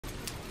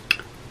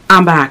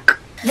I'm back.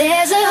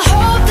 There's a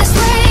hope that's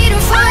waiting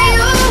for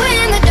you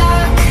in the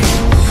dark.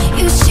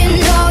 You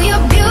should know you're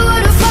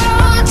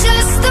beautiful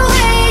just the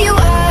way you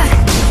are.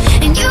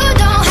 And you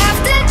don't have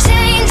to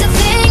change a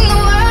thing, the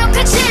world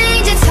could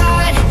change its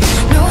heart.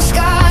 No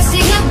scars,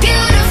 see you're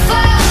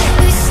beautiful.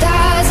 We're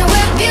stars and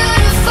we're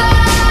beautiful.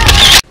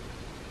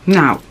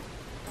 Now,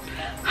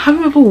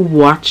 have you ever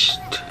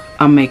watched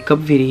a makeup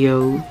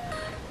video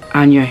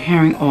and you're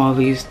hearing all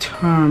these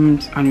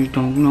terms and you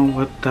don't know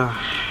what the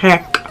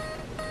heck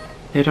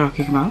they're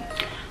talking about?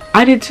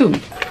 I did too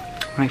when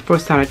I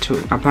first started to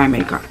apply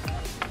makeup.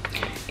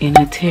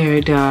 Inner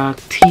tear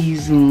duct,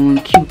 T-zone,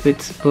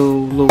 Cupid's bow,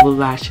 lower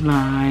lash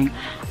line,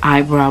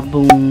 eyebrow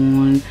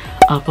bone,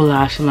 upper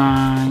lash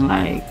line.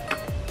 Like,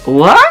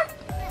 what?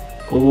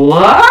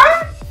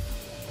 What?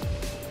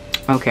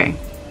 Okay,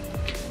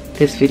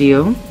 this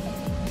video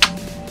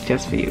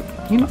just for you.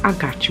 You know, I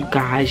got you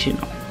guys, you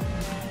know.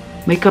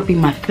 Makeup be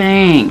my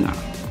thing.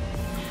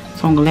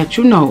 So I'm gonna let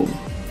you know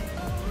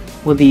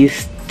what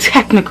these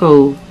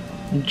technical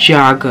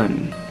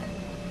jargon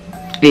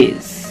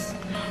is.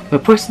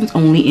 When a person's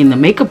only in the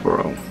makeup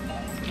world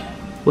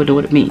will know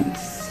what it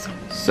means.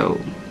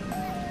 So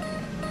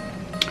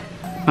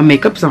my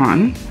makeup's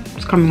on.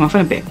 It's coming off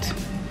in a bit.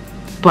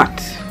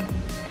 But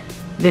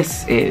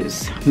this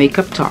is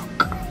Makeup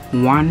Talk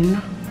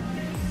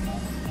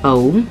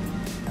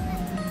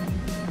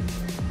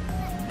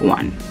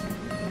 101.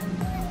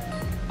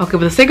 Okay, for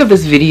the sake of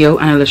this video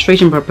and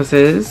illustration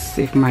purposes,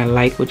 if my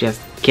light would just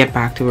get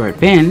back to where it's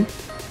been,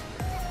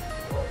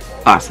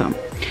 awesome.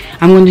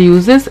 I'm going to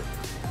use this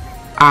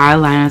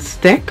eyeliner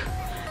stick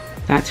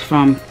that's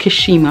from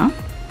Kishima,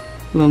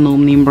 little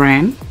no-name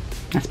brand.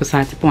 That's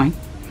besides the point.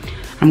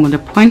 I'm going to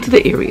point to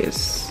the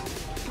areas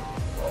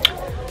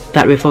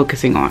that we're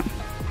focusing on.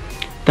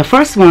 The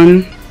first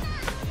one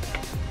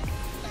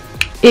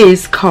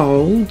is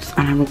called,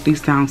 and I wrote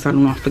these down so I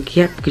don't want to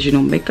forget, because you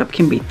know makeup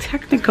can be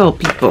technical,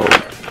 people.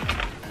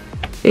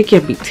 It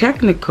can be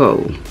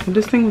technical.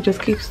 This thing will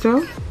just keep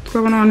still. What's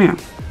going on here?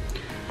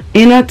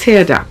 Inner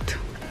tear duct.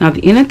 Now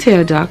the inner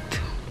tear duct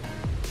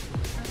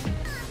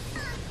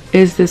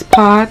is this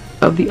part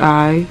of the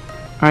eye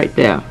right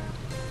there.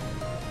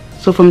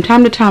 So from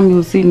time to time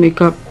you'll see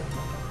makeup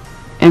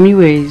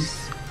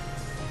MUAs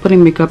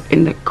putting makeup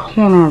in the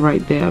corner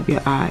right there of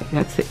your eye.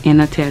 That's the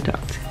inner tear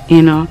duct.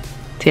 Inner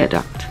tear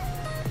duct.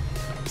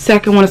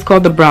 Second one is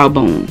called the brow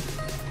bone.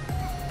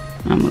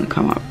 I'm going to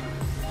come up.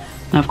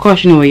 Now of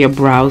course you know where your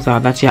brows are.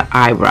 That's your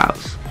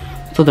eyebrows.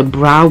 So the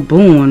brow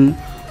bone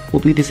will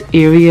be this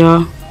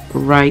area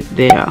right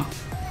there.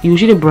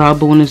 Usually the brow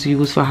bone is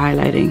used for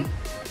highlighting.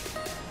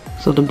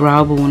 So the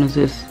brow bone is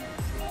this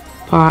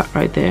part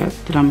right there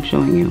that I'm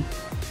showing you.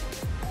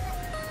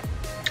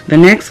 The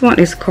next one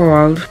is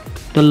called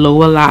the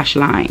lower lash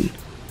line.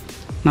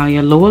 Now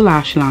your lower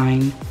lash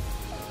line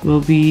will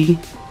be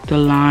the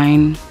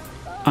line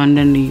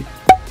underneath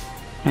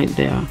right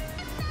there.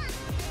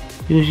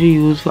 Usually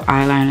used for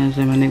eyeliners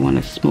and when they want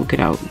to smoke it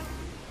out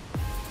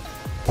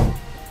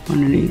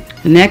underneath.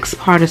 The next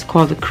part is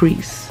called the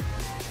crease.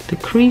 The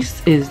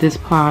crease is this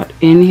part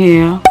in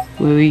here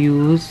where we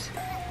use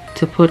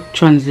to put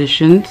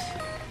transition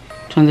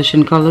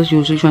colors.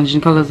 Usually transition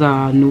colors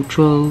are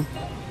neutral,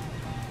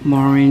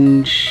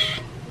 orange,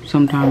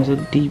 sometimes a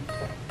deep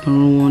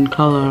maroon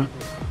color.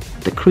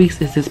 The crease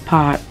is this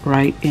part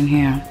right in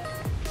here.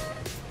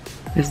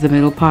 This is the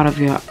middle part of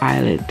your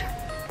eyelid.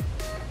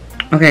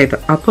 Okay, the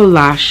upper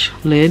lash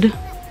lid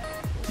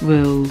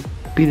will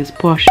be this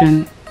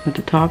portion at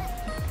the top,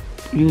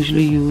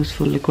 usually used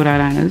for liquid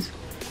eyeliners.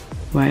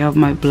 Where I have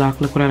my black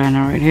liquid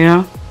eyeliner right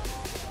here.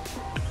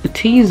 The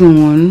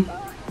T-zone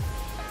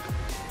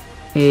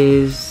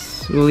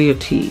is really a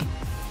T.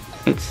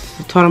 It's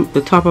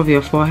the top of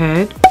your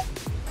forehead,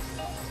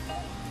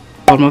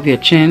 bottom of your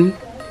chin,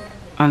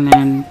 and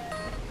then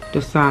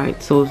the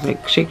side. So it's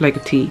like shaped like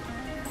a T.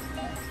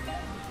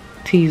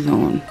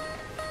 T-zone.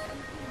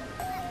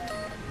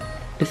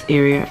 This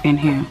area in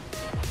here.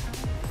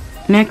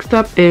 Next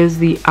up is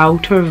the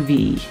outer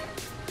V.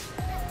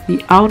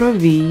 The outer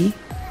V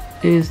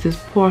is this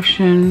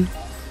portion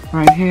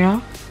right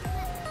here.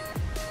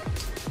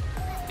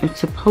 It's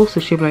supposed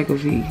to shape like a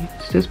V.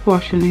 It's this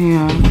portion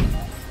here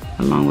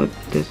along with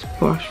this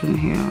portion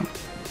here.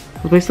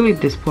 So basically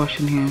this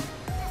portion here,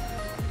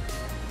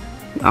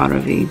 the outer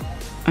V.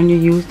 And you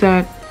use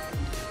that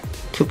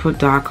to put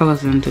dark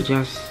colors in, to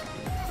just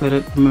let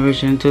it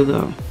merge into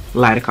the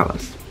lighter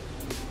colors.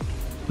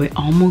 We're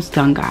almost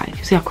done, guys.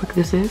 You see how quick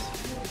this is?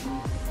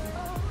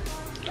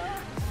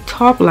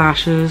 Top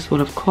lashes would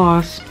of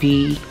course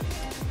be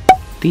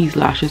these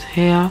lashes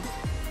here.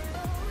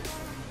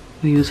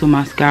 We use for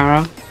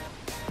mascara.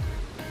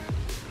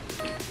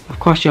 Of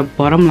course your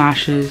bottom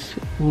lashes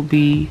will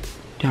be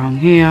down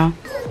here.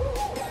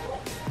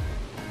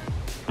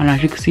 And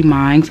as you can see,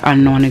 mine are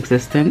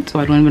non-existent, so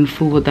I don't even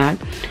fool with that.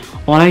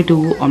 All I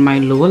do on my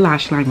lower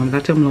lash line, remember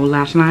that term, lower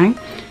lash line,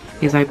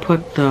 is I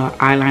put the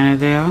eyeliner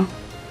there,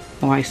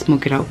 or I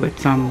smoke it out with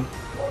some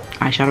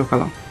eyeshadow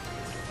color.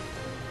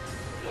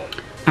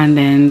 And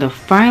then the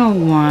final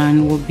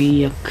one will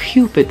be your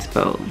Cupid's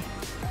bow.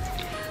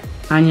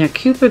 And your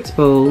Cupid's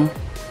bow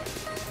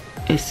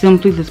is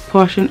simply this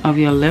portion of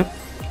your lip.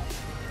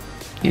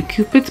 Your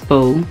Cupid's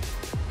bow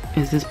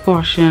is this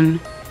portion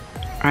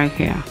right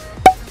here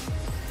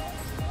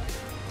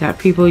that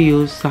people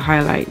use to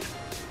highlight.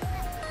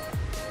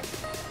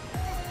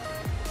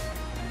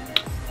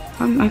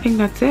 I think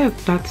that's it.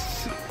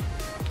 That's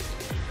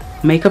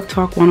Makeup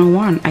Talk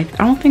 101. I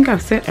don't think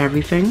I've said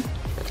everything.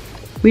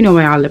 We know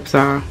where our lips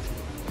are.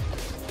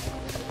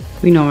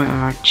 We know where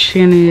our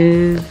chin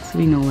is.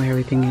 We know where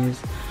everything is.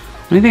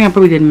 Only thing I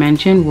probably didn't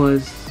mention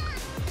was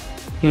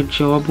your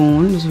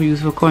jawbone. This is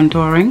used for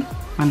contouring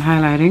and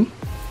highlighting.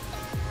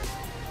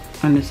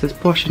 And it's this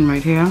portion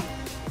right here.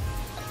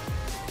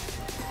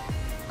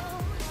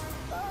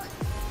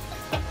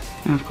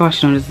 And of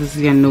course, you notice this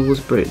is your nose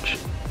bridge.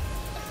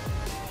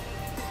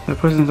 That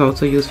person is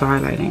also used for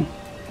highlighting.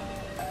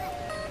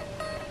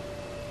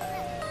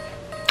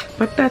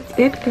 But that's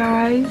it,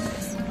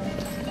 guys.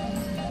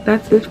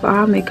 That's it for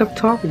our Makeup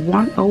Talk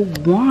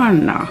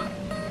 101. I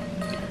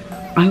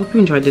hope you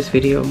enjoyed this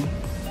video.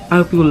 I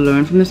hope you will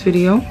learn from this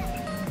video.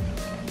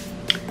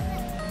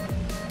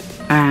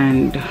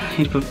 And if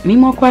you have any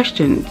more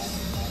questions,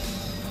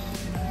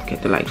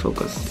 get the light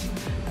focus.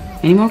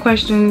 Any more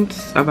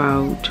questions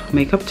about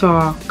Makeup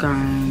Talk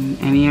and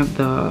any of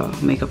the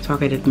Makeup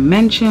Talk I didn't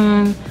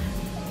mention,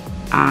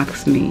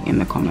 ask me in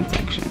the comment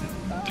section,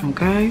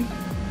 okay?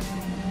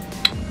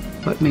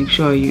 But make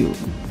sure you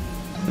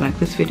like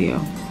this video,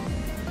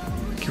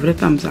 give it a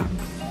thumbs up.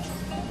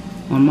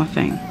 One more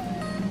thing,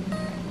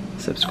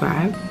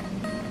 subscribe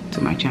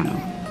to my channel.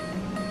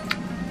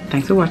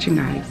 Thanks for watching,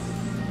 guys.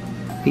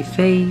 Be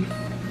safe.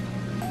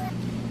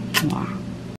 Mwah.